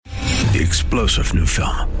The explosive new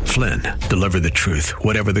film, Flynn, deliver the truth,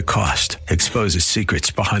 whatever the cost, exposes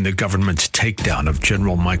secrets behind the government's takedown of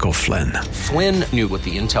General Michael Flynn. Flynn knew what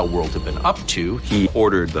the intel world had been up to. He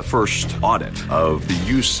ordered the first audit of the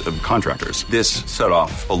use of contractors. This set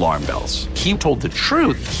off alarm bells. He told the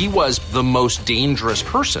truth. He was the most dangerous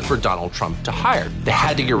person for Donald Trump to hire. They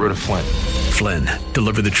had to get rid of Flynn. Flynn,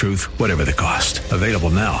 deliver the truth, whatever the cost. Available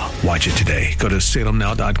now. Watch it today. Go to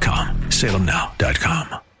salemnow.com.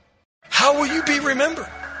 salemnow.com. How will you be remembered?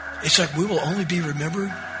 It's like we will only be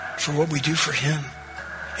remembered for what we do for him,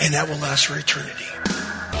 and that will last for eternity.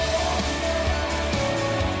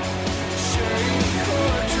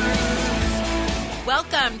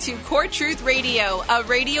 Welcome to Core Truth Radio, a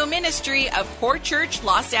radio ministry of Core Church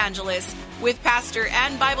Los Angeles, with pastor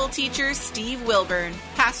and Bible teacher Steve Wilburn.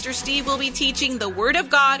 Pastor Steve will be teaching the Word of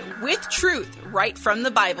God with truth right from the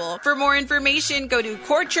Bible. For more information, go to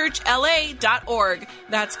corechurchla.org.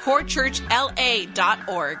 That's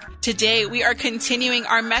corechurchla.org. Today, we are continuing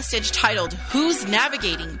our message titled, Who's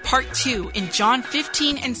Navigating? Part 2 in John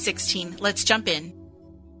 15 and 16. Let's jump in.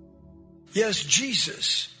 Yes,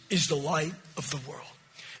 Jesus is the light of the world,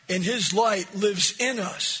 and his light lives in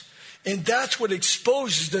us. And that's what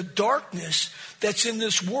exposes the darkness that's in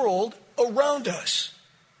this world around us.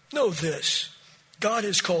 Know this, God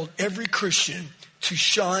has called every Christian to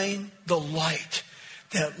shine the light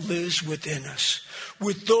that lives within us,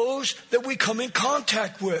 with those that we come in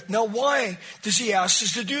contact with. Now, why does he ask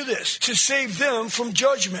us to do this? To save them from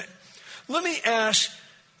judgment. Let me ask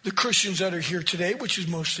the Christians that are here today, which is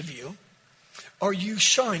most of you, are you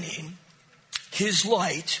shining his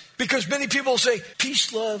light? Because many people say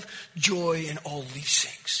peace, love, joy, and all these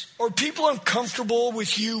things. Are people uncomfortable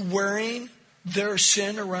with you wearing their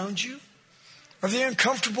sin around you? Are they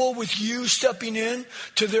uncomfortable with you stepping in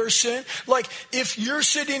to their sin? Like if you're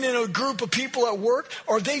sitting in a group of people at work,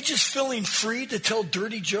 are they just feeling free to tell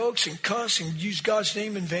dirty jokes and cuss and use God's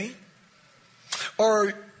name in vain?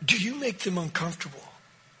 Or do you make them uncomfortable?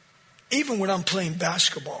 Even when I'm playing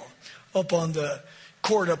basketball up on the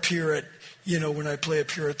court up here at, when I play up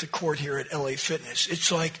here at the court here at LA Fitness,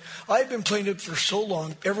 it's like I've been playing it for so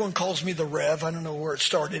long. Everyone calls me the Rev. I don't know where it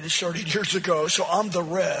started. It started years ago, so I'm the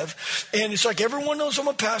Rev. And it's like everyone knows I'm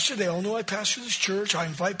a pastor. They all know I pastor this church. I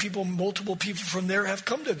invite people, multiple people from there have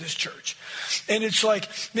come to this church. And it's like,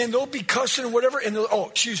 man, they'll be cussing or whatever. And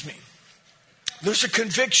excuse me. There's a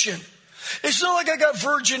conviction. It's not like I got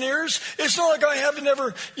virgin ears. It's not like I haven't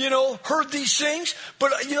ever, heard these things.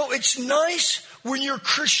 But, it's nice when your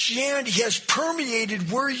Christianity has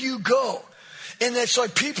permeated where you go. And that's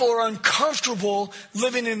like people are uncomfortable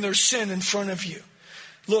living in their sin in front of you.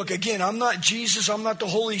 Look, again, I'm not Jesus. I'm not the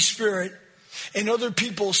Holy Spirit. And other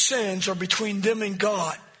people's sins are between them and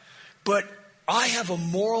God. But I have a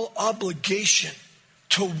moral obligation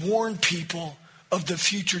to warn people of the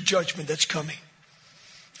future judgment that's coming.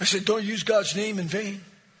 I said, don't use God's name in vain.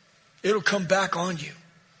 It'll come back on you.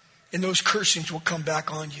 And those cursings will come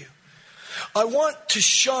back on you. I want to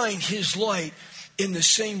shine his light in the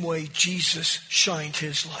same way Jesus shined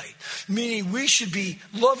his light. Meaning we should be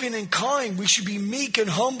loving and kind. We should be meek and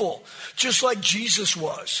humble, just like Jesus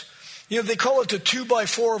was. They call it the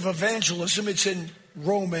 2x4 of evangelism. It's in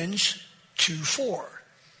Romans 2:4.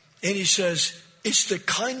 And he says, it's the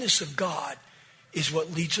kindness of God is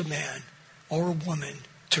what leads a man or a woman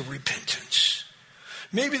to repentance.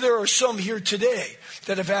 Maybe there are some here today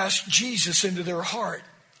that have asked Jesus into their heart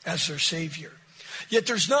as their Savior. Yet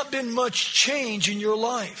there's not been much change in your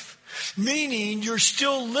life, meaning you're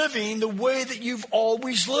still living the way that you've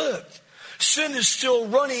always lived. Sin is still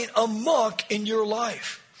running amok in your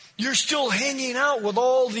life. You're still hanging out with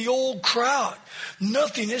all the old crowd.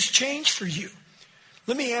 Nothing has changed for you.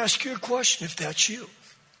 Let me ask you a question if that's you.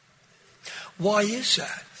 Why is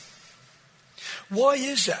that? Why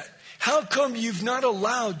is that? How come you've not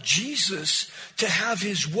allowed Jesus to have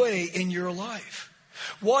his way in your life?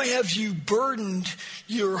 Why have you burdened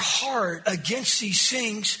your heart against these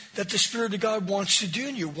things that the Spirit of God wants to do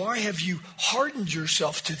in you? Why have you hardened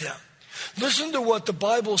yourself to them? Listen to what the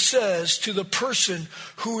Bible says to the person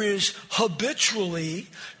who is habitually,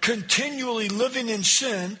 continually living in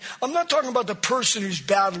sin. I'm not talking about the person who's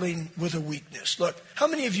battling with a weakness. Look, how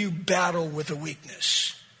many of you battle with a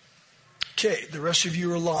weakness? Okay, the rest of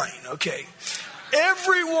you are lying. Okay.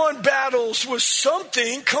 Everyone battles with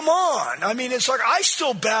something. Come on. I mean, it's like I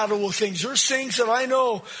still battle with things. There's things that I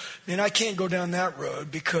know, and I can't go down that road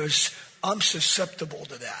because I'm susceptible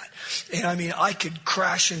to that. And I mean, I could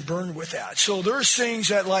crash and burn with that. So there's things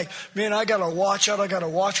that like, man, I got to watch out. I got to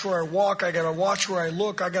watch where I walk. I got to watch where I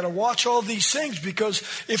look. I got to watch all these things, because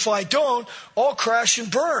if I don't, I'll crash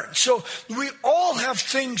and burn. So we all have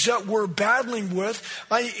things that we're battling with.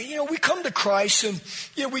 We come to Christ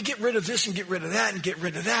and, we get rid of this and get rid of that and get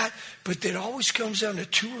rid of that. But it always comes down to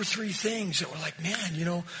 2 or 3 things that we're like,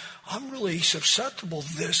 man, I'm really susceptible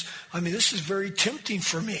to this. I mean, this is very tempting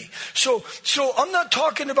for me. So I'm not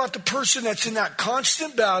talking about the person that's in that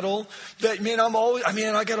constant battle that, man,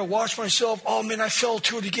 I got to watch myself. Oh, man, I fell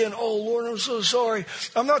to it again. Oh, Lord, I'm so sorry.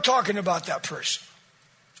 I'm not talking about that person.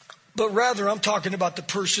 But rather, I'm talking about the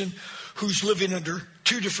person who's living under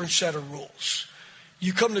 2 different set of rules.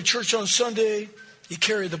 You come to church on Sunday, you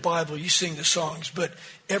carry the Bible, you sing the songs. But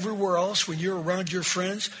everywhere else, when you're around your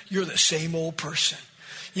friends, you're the same old person.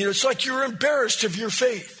 It's like you're embarrassed of your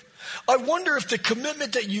faith. I wonder if the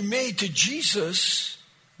commitment that you made to Jesus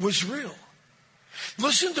was real.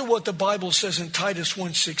 Listen to what the Bible says in Titus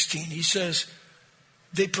 1:16. He says,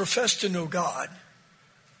 they profess to know God,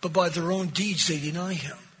 but by their own deeds they deny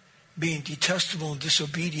him, being detestable and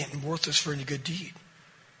disobedient and worthless for any good deed.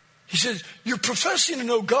 He says, you're professing to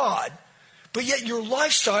know God, but yet your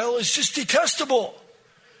lifestyle is just detestable.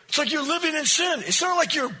 It's like you're living in sin. It's not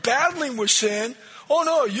like you're battling with sin. Oh,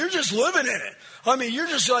 no, you're just living in it. I mean, you're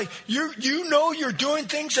just like, you're doing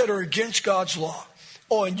things that are against God's law.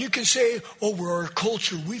 Oh, and you can say, oh, we're our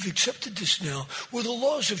culture. We've accepted this now. Well, the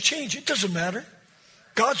laws have changed. It doesn't matter.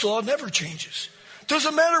 God's law never changes.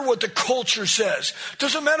 Doesn't matter what the culture says.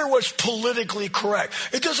 Doesn't matter what's politically correct.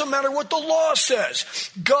 It doesn't matter what the law says.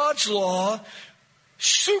 God's law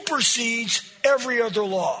supersedes every other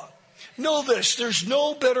law. Know this, there's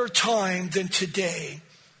no better time than today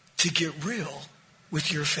to get real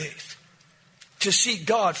with your faith, to seek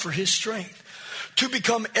God for his strength, to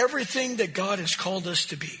become everything that God has called us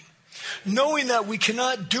to be, knowing that we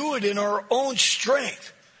cannot do it in our own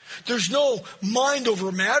strength. There's no mind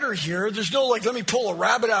over matter here. There's no let me pull a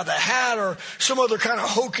rabbit out of the hat or some other kind of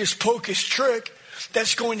hocus pocus trick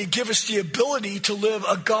that's going to give us the ability to live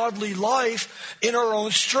a godly life in our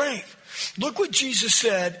own strength. Look what Jesus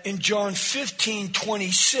said in John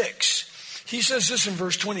 15:26. He says this in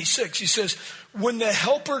verse 26. He says, when the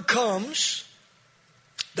helper comes,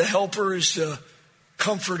 the helper is the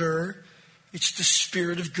comforter. It's the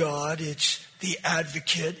Spirit of God. It's the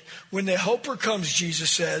advocate. When the helper comes,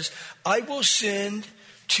 Jesus says, I will send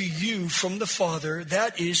to you from the Father.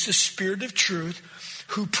 That is the Spirit of truth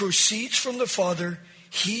who proceeds from the Father.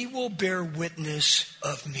 He will bear witness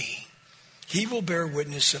of me. He will bear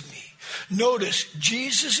witness of me. Notice,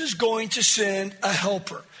 Jesus is going to send a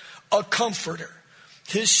helper, a comforter,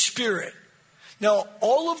 his Spirit. Now,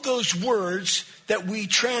 all of those words that we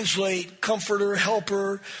translate, comforter,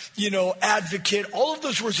 helper, advocate, all of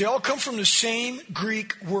those words, they all come from the same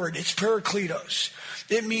Greek word. It's parakletos.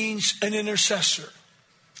 It means an intercessor.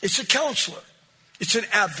 It's a counselor. It's an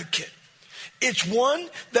advocate. It's one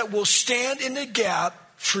that will stand in the gap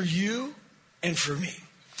for you and for me.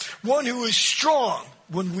 One who is strong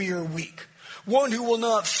when we are weak. One who will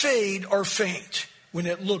not fade or faint when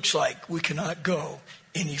it looks like we cannot go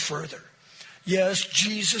any further. Yes,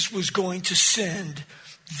 Jesus was going to send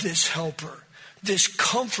this helper, this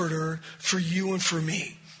comforter for you and for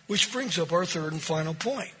me. Which brings up our third and final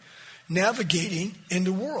point, navigating in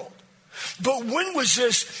the world. But when was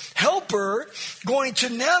this helper going to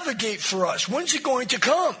navigate for us? When's he going to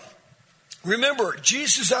come? Remember,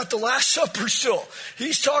 Jesus at the Last Supper still.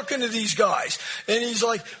 He's talking to these guys. And he's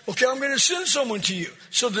like, okay, I'm going to send someone to you.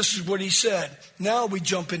 So this is what he said. Now we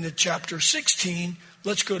jump into chapter 16.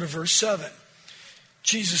 Let's go to verse 7.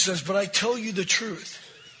 Jesus says, but I tell you the truth.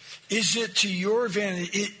 Is it to your advantage?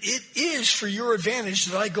 It is for your advantage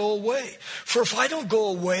that I go away. For if I don't go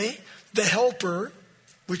away, the helper,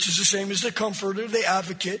 which is the same as the comforter, the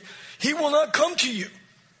advocate, he will not come to you.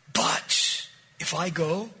 But if I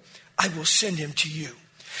go, I will send him to you.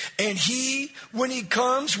 And he, when he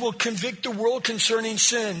comes, will convict the world concerning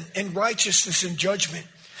sin and righteousness and judgment.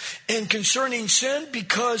 And concerning sin,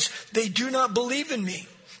 because they do not believe in me.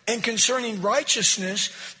 And concerning righteousness,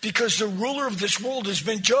 because the ruler of this world has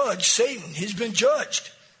been judged, Satan, he's been judged.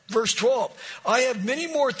 Verse 12, I have many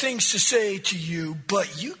more things to say to you,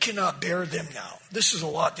 but you cannot bear them now. This is a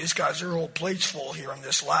lot. These guys, their whole plate's full here on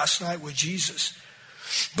this last night with Jesus.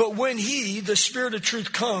 But when he, the Spirit of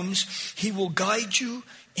truth, comes, he will guide you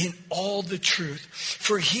in all the truth.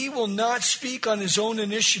 For he will not speak on his own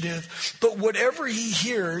initiative, but whatever he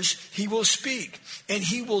hears, he will speak. And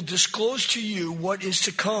he will disclose to you what is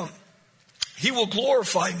to come. He will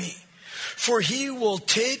glorify me. For he will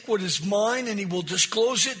take what is mine and he will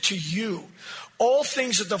disclose it to you. All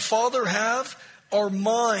things that the Father have are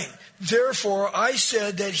mine. Therefore, I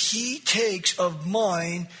said that he takes of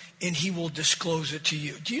mine and he will disclose it to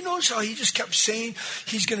you. Do you notice how he just kept saying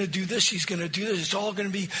he's going to do this, he's going to do this. It's all going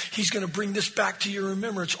to be, he's going to bring this back to your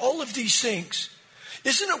remembrance. All of these things.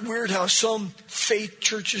 Isn't it weird how some faith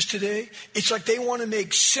churches today, it's like they want to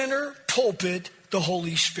make center pulpit the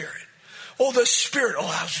Holy Spirit. Oh, the Spirit. Oh,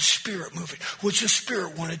 how's the Spirit moving? What's the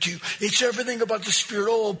Spirit want to do? It's everything about the Spirit.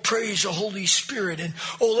 Oh, praise the Holy Spirit. And,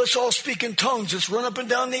 oh, let's all speak in tongues. Let's run up and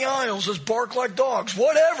down the aisles. Let's bark like dogs.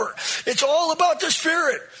 Whatever. It's all about the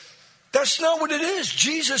Spirit. That's not what it is.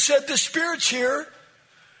 Jesus said the Spirit's here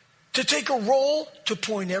to take a role to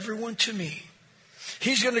point everyone to me.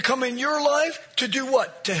 He's going to come in your life to do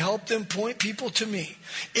what? To help them point people to me.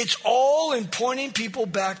 It's all in pointing people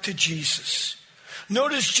back to Jesus.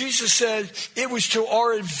 Notice Jesus said it was to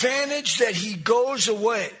our advantage that he goes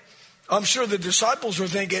away. I'm sure the disciples were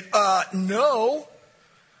thinking, no,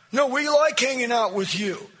 we like hanging out with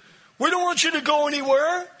you. We don't want you to go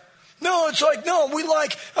anywhere. No, it's like, no,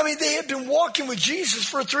 they had been walking with Jesus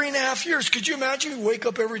for 3.5 years. Could you imagine you wake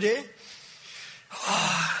up every day?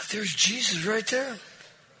 There's Jesus right there.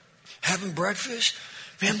 Having breakfast.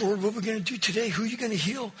 Man, Lord, what are we going to do today? Who are you going to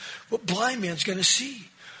heal? What blind man's going to see?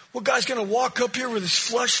 What guy's going to walk up here with his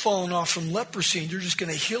flesh falling off from leprosy and you're just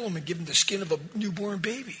going to heal him and give him the skin of a newborn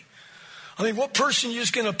baby? I mean, what person are you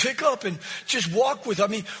just going to pick up and just walk with? I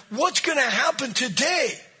mean, what's going to happen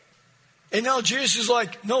today? And now Jesus is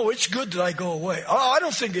like, no, it's good that I go away. I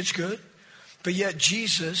don't think it's good. But yet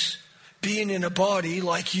Jesus, being in a body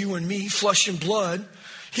like you and me, flesh and blood,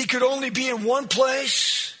 he could only be in one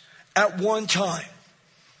place at one time.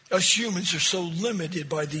 Us humans are so limited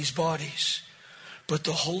by these bodies. But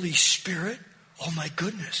the Holy Spirit, oh my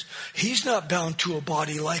goodness, he's not bound to a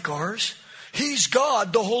body like ours. He's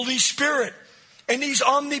God, the Holy Spirit. And he's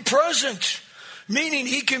omnipresent, meaning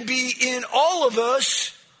he can be in all of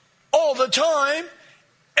us all the time,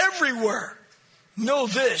 everywhere. Know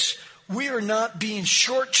this, we are not being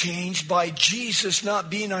shortchanged by Jesus not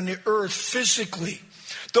being on the earth physically.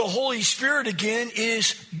 The Holy Spirit, again,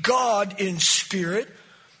 is God in spirit.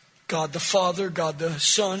 God the Father, God the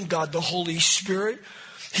Son, God the Holy Spirit.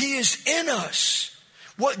 He is in us.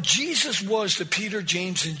 What Jesus was to Peter,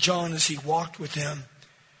 James, and John as he walked with them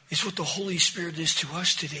is what the Holy Spirit is to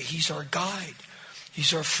us today. He's our guide.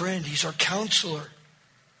 He's our friend. He's our counselor.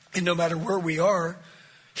 And no matter where we are,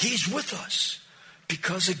 he's with us.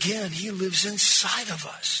 Because again, he lives inside of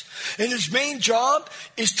us. And his main job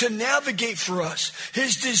is to navigate for us.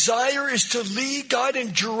 His desire is to lead, guide,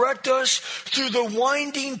 and direct us through the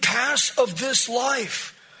winding paths of this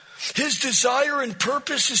life. His desire and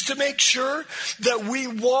purpose is to make sure that we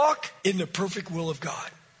walk in the perfect will of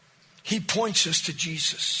God. He points us to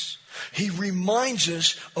Jesus. He reminds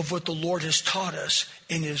us of what the Lord has taught us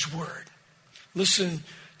in his word. Listen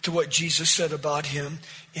to what Jesus said about him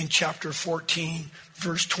in chapter 14,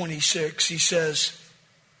 verse 26. He says,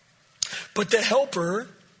 but the Helper,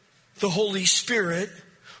 the Holy Spirit,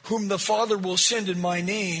 whom the Father will send in my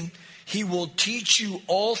name, he will teach you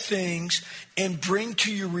all things and bring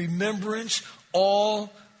to your remembrance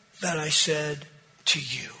all that I said to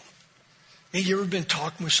you. Hey, you ever been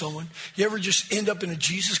talking with someone? You ever just end up in a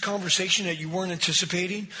Jesus conversation that you weren't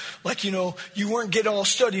anticipating? Like, you weren't getting all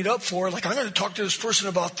studied up for. Like, I'm going to talk to this person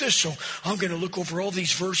about this, so I'm going to look over all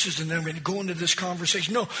these verses and then I'm going to go into this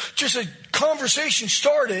conversation. No, just a conversation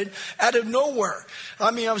started out of nowhere.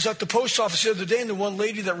 I mean, I was at the post office the other day and the one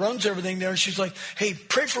lady that runs everything there, and she's like, hey,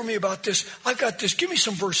 pray for me about this. I've got this. Give me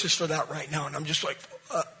some verses for that right now. And I'm just like,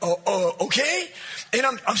 okay? And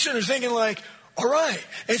I'm sitting there thinking like, all right.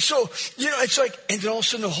 And so, it's like, and then all of a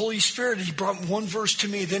sudden the Holy Spirit, he brought one verse to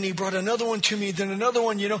me, then he brought another one to me, then another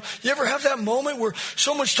one, You ever have that moment where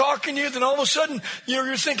someone's talking to you, then all of a sudden,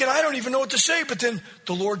 you're thinking, I don't even know what to say, but then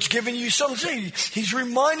the Lord's giving you something. He's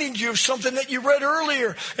reminding you of something that you read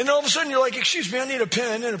earlier. And all of a sudden you're like, excuse me, I need a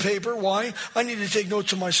pen and a paper. Why? I need to take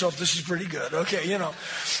notes of myself. This is pretty good. Okay,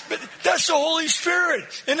 But that's the Holy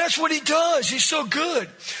Spirit. And that's what he does. He's so good.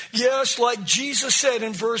 Yes, like Jesus said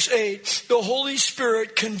in verse 8, the Holy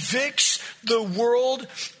Spirit convicts the world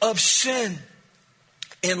of sin.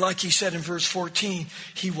 And like he said in verse 14,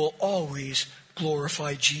 he will always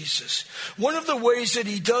glorify Jesus. One of the ways that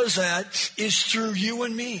he does that is through you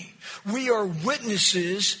and me. We are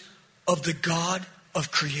witnesses of the God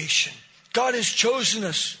of creation. God has chosen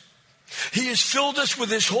us. He has filled us with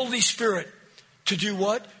his Holy Spirit to do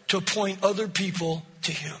what? To point other people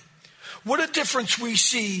to him. What a difference we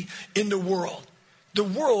see in the world. The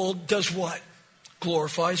world does what?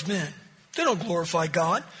 Glorifies men. They don't glorify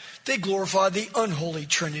God. They glorify the unholy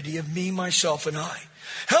trinity of me, myself, and I.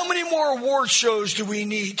 How many more award shows do we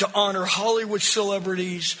need to honor Hollywood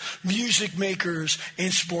celebrities, music makers,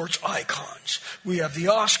 and sports icons? We have the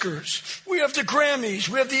Oscars, we have the Grammys,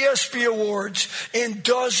 we have the ESPY Awards, and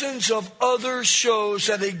dozens of other shows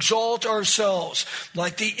that exalt ourselves,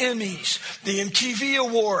 like the Emmys, the MTV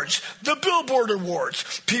Awards, the Billboard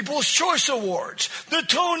Awards, People's Choice Awards, the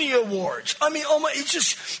Tony Awards. I mean,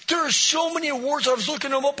 there are so many awards. I was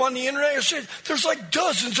looking them up on the internet. I said, there's like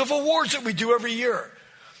dozens of awards that we do every year.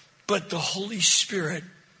 But the Holy Spirit,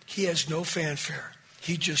 he has no fanfare.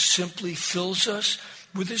 He just simply fills us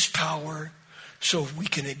with his power so we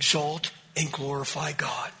can exalt and glorify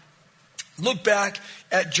God. Look back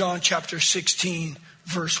at John chapter 16,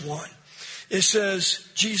 verse 1. It says,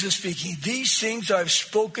 Jesus speaking, "These things I've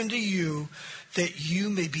spoken to you that you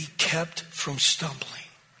may be kept from stumbling."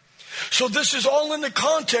 So this is all in the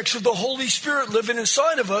context of the Holy Spirit living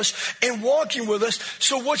inside of us and walking with us.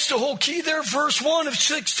 So what's the whole key there? Verse 1 of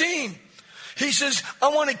 16. He says, I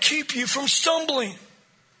want to keep you from stumbling.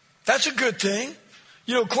 That's a good thing.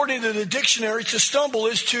 You know, according to the dictionary, to stumble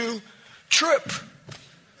is to trip.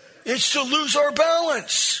 It's to lose our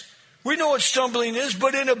balance. We know what stumbling is,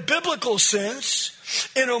 but in a biblical sense,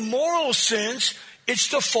 in a moral sense, it's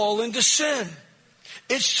to fall into sin.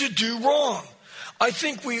 It's to do wrong. I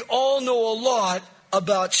think we all know a lot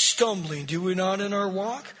about stumbling, do we not, in our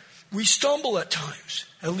walk? We stumble at times.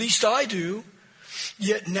 At least I do.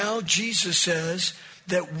 Yet now Jesus says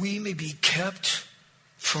that we may be kept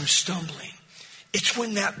from stumbling. It's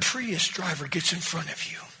when that Prius driver gets in front of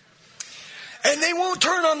you. And they won't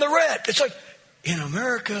turn on the red. It's like, in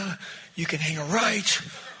America, you can hang a right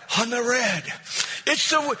on the red. It's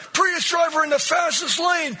the Prius driver in the fastest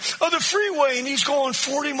lane of the freeway, and he's going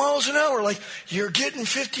 40 miles an hour. Like, you're getting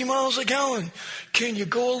 50 miles a gallon. Can you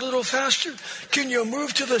go a little faster? Can you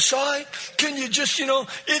move to the side? Can you just,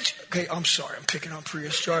 okay, I'm sorry, I'm picking on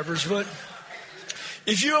Prius drivers, but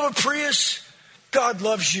if you have a Prius, God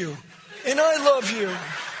loves you, and I love you.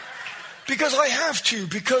 Because I have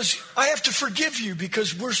to forgive you,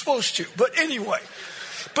 because we're supposed to. But anyway,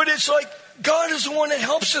 but it's like, God is the one that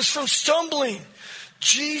helps us from stumbling.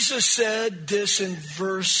 Jesus said this in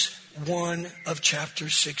verse 1 of chapter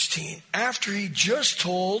 16, after he just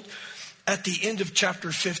told at the end of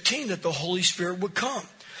chapter 15 that the Holy Spirit would come.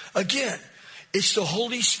 Again, it's the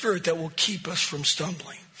Holy Spirit that will keep us from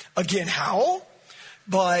stumbling. Again, how?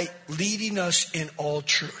 By leading us in all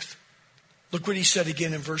truth. Look what he said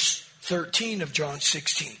again in verse 13 of John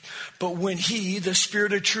 16. But when he, the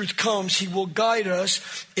Spirit of truth, comes, he will guide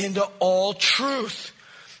us into all truth.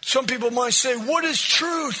 Some people might say, what is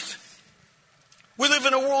truth? We live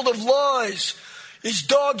in a world of lies. It's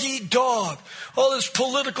dog eat dog. All this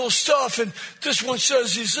political stuff. And this one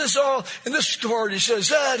says he's this all, and this party says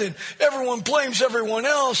that, and everyone blames everyone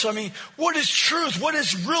else. I mean, what is truth? What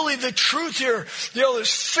is really the truth here?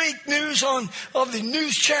 There's fake news of the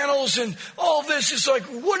news channels and all this. It's like,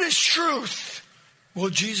 what is truth? Well,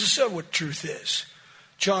 Jesus said what truth is.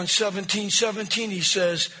 John 17:17, he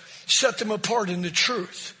says, set them apart in the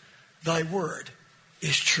truth. Thy word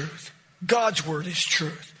is truth. God's word is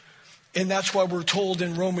truth. And that's why we're told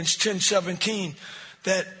in Romans 10:17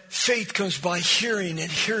 that faith comes by hearing,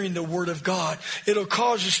 and hearing the word of God. It'll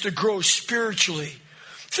cause us to grow spiritually.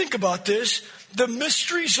 Think about this. The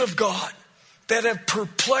mysteries of God that have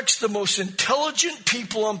perplexed the most intelligent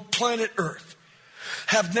people on planet Earth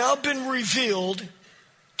have now been revealed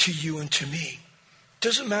to you and to me.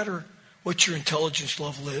 Doesn't matter what your intelligence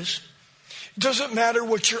level is. It doesn't matter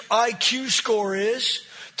what your IQ score is.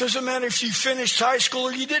 Doesn't matter if you finished high school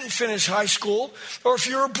or you didn't finish high school, or if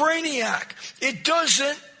you're a brainiac. It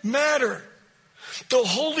doesn't matter. The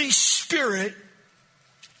Holy Spirit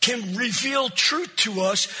can reveal truth to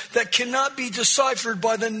us that cannot be deciphered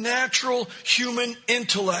by the natural human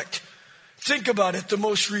intellect. Think about it. The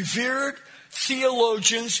most revered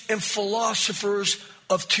theologians and philosophers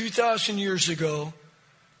of 2,000 years ago,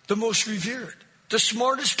 the most revered, the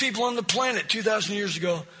smartest people on the planet 2,000 years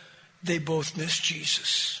ago, they both missed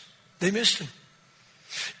Jesus. They missed him.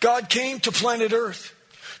 God came to planet Earth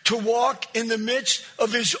to walk in the midst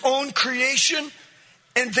of his own creation,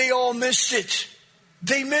 and they all missed it.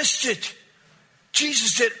 They missed it.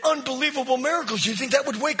 Jesus did unbelievable miracles. Do you think that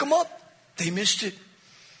would wake them up? They missed it.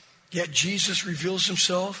 Yet Jesus reveals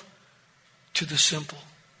himself to the simple,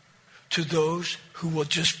 to those who will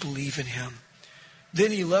just believe in him. Then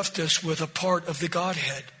he left us with a part of the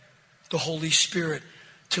Godhead, the Holy Spirit,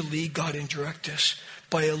 to lead, God, and direct us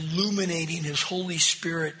by illuminating his Holy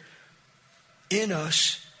Spirit in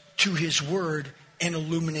us to his word, and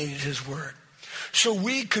illuminated his word. So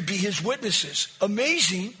we could be his witnesses.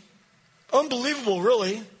 Amazing, Unbelievable,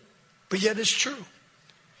 really, but yet it's true.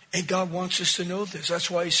 And God wants us to know this. That's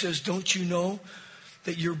why he says, don't you know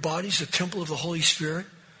that your body's a temple of the Holy Spirit?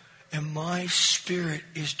 And my Spirit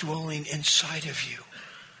is dwelling inside of you.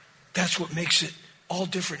 That's what makes it all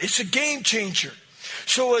different. It's a game changer.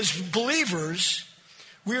 So as believers,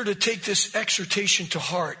 we are to take this exhortation to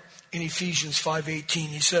heart in Ephesians 5:18.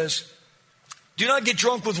 He says, do not get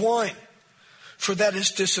drunk with wine, for that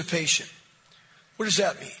is dissipation. What does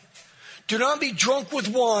that mean? Do not be drunk with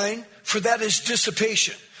wine, for that is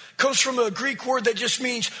dissipation. It comes from a Greek word that just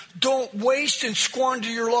means don't waste and squander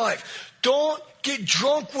your life. Don't get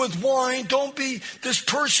drunk with wine. Don't be this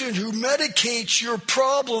person who medicates your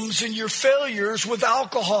problems and your failures with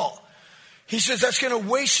alcohol. He says that's going to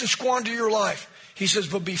waste and squander your life. He says,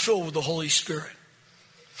 but be filled with the Holy Spirit.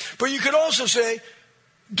 But you could also say,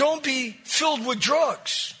 don't be filled with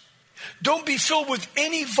drugs. Don't be filled with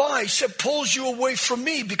any vice that pulls you away from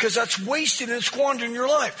me, because that's wasting and squandering your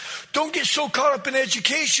life. Don't get so caught up in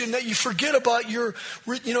education that you forget about your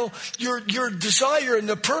desire and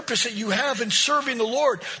the purpose that you have in serving the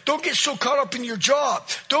Lord. Don't get so caught up in your job.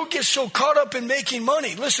 Don't get so caught up in making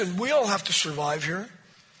money. Listen, we all have to survive here.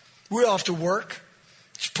 We all have to work.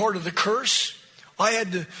 It's part of the curse. I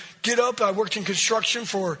had to get up. I worked in construction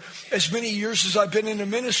for as many years as I've been in the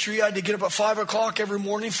ministry. I had to get up at 5 o'clock every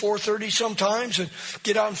morning, 4:30 sometimes, and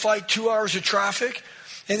get out and fight 2 hours of traffic,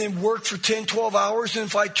 and then work for 10, 12 hours, and then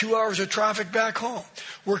fight 2 hours of traffic back home.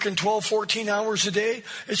 Working 12, 14 hours a day.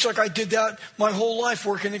 It's like I did that my whole life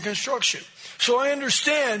working in construction. So I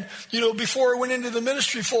understand, before I went into the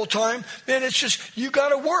ministry full time, man, it's just, you got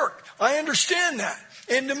to work. I understand that.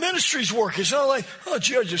 And the ministry's work. It's not like, I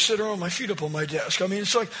just sit around with my feet up on my desk. I mean,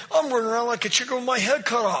 it's like I'm running around like a chicken with my head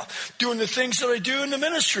cut off, doing the things that I do in the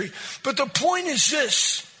ministry. But the point is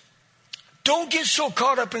this: don't get so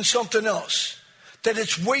caught up in something else that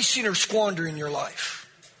it's wasting or squandering your life.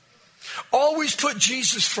 Always put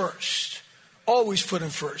Jesus first. Always put him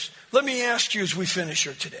first. Let me ask you as we finish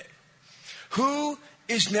here today, who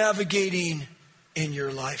is navigating in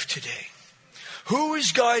your life today? Who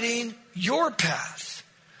is guiding your path?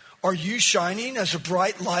 Are you shining as a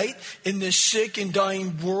bright light in this sick and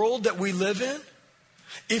dying world that we live in?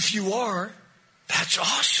 If you are, that's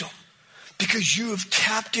awesome, because you have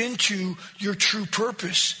tapped into your true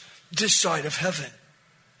purpose this side of heaven.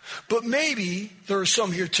 But maybe there are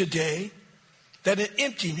some here today that an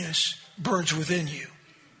emptiness burns within you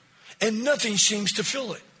and nothing seems to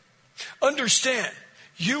fill it. Understand,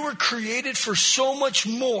 you were created for so much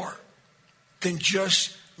more than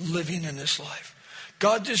just living in this life.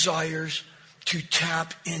 God desires to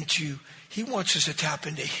tap into, he wants us to tap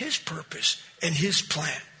into his purpose and his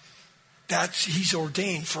plan. He's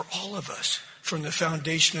ordained for all of us from the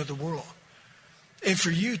foundation of the world. And for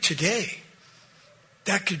you today,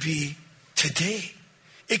 that could be today.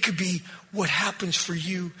 It could be what happens for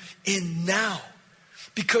you in now.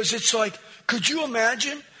 Because it's like, could you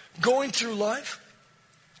imagine going through life?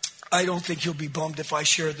 I don't think you'll be bummed if I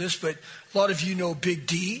share this, but a lot of you know Big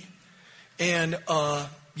D. And,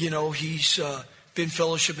 he's been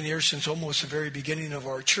fellowshipping here since almost the very beginning of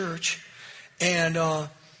our church. And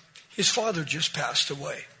his father just passed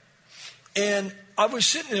away. And I was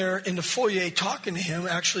sitting there in the foyer talking to him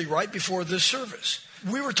actually right before this service.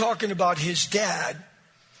 We were talking about his dad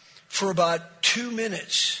for about 2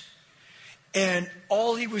 minutes. And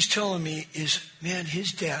all he was telling me is, man,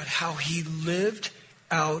 his dad, how he lived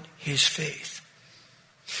out his faith.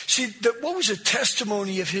 See, what was a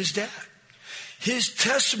testimony of his dad? His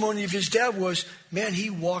testimony of his dad was, man, he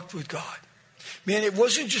walked with God. Man, it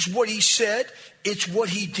wasn't just what he said, it's what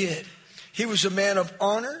he did. He was a man of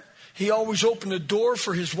honor. He always opened the door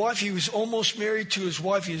for his wife. He was almost married to his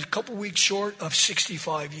wife. He was a couple weeks short of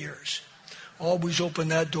 65 years. Always opened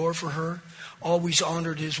that door for her. Always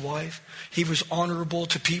honored his wife. He was honorable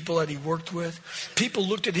to people that he worked with. People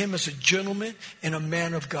looked at him as a gentleman and a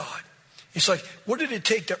man of God. It's like, what did it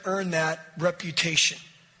take to earn that reputation?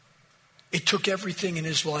 It took everything in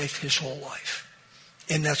his life, his whole life.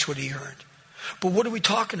 And that's what he earned. But what are we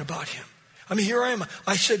talking about him? I mean, here I am.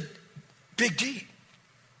 I said, Big D,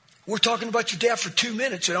 we're talking about your dad for 2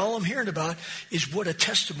 minutes, and all I'm hearing about is what a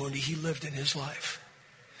testimony he lived in his life.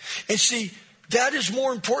 And see, that is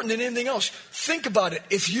more important than anything else. Think about it.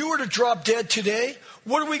 If you were to drop dead today,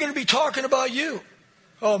 what are we going to be talking about you?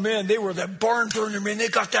 Oh, man, they were that barn burner, man. They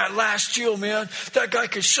got that last deal, man. That guy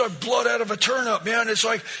could suck blood out of a turnip, man. It's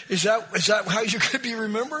like, is that how you're going to be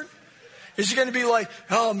remembered? Is it going to be like,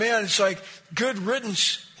 oh, man, it's like, good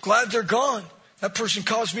riddance. Glad they're gone. That person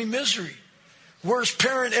caused me misery. Worst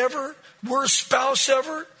parent ever. Worst spouse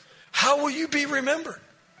ever. How will you be remembered?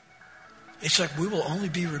 It's like, we will only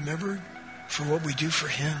be remembered for what we do for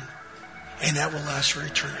him. And that will last for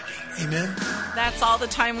eternity. Amen. That's all the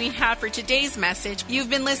time we have for today's message. You've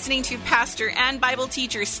been listening to Pastor and Bible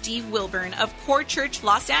teacher Steve Wilburn of Core Church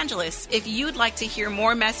Los Angeles. If you'd like to hear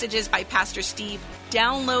more messages by Pastor Steve,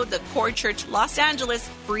 download the Core Church Los Angeles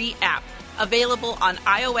free app, available on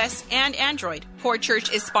iOS and Android. Core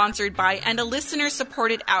Church is sponsored by and a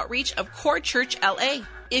listener-supported outreach of Core Church LA.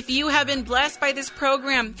 If you have been blessed by this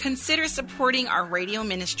program, consider supporting our radio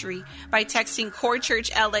ministry by texting Core Church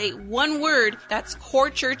LA one word, that's Core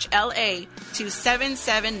Church LA, to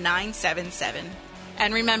 77977.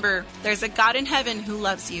 And remember, there's a God in heaven who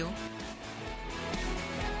loves you.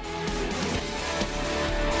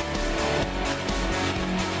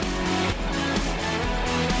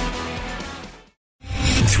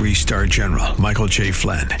 Three-star General Michael J.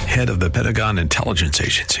 Flynn, head of the Pentagon Intelligence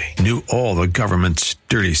Agency, knew all the government's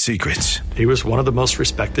dirty secrets. He was one of the most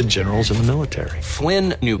respected generals in the military.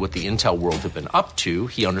 Flynn knew what the intel world had been up to.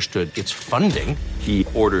 He understood its funding. He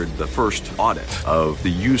ordered the first audit of the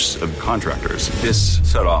use of contractors. This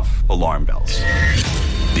set off alarm bells.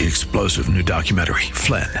 The explosive new documentary,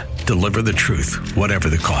 Flynn, Deliver the Truth, Whatever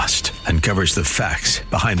the Cost, uncovers the facts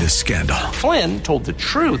behind this scandal. Flynn told the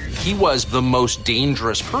truth. He was the most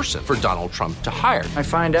dangerous person for Donald Trump to hire. I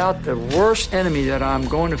find out the worst enemy that I'm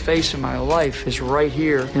going to face in my life is right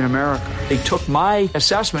here in America. They took my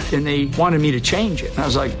assessment and they wanted me to change it. And I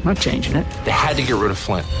was like, I'm not changing it. They had to get rid of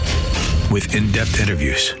Flynn. With in-depth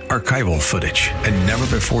interviews, archival footage, and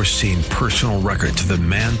never-before-seen personal records of the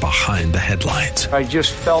man behind the headlines. I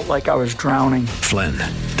just felt like I was drowning. Flynn,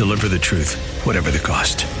 Deliver the Truth, Whatever the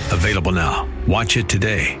Cost. Available now. Watch it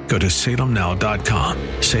today. Go to salemnow.com.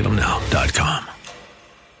 salemnow.com.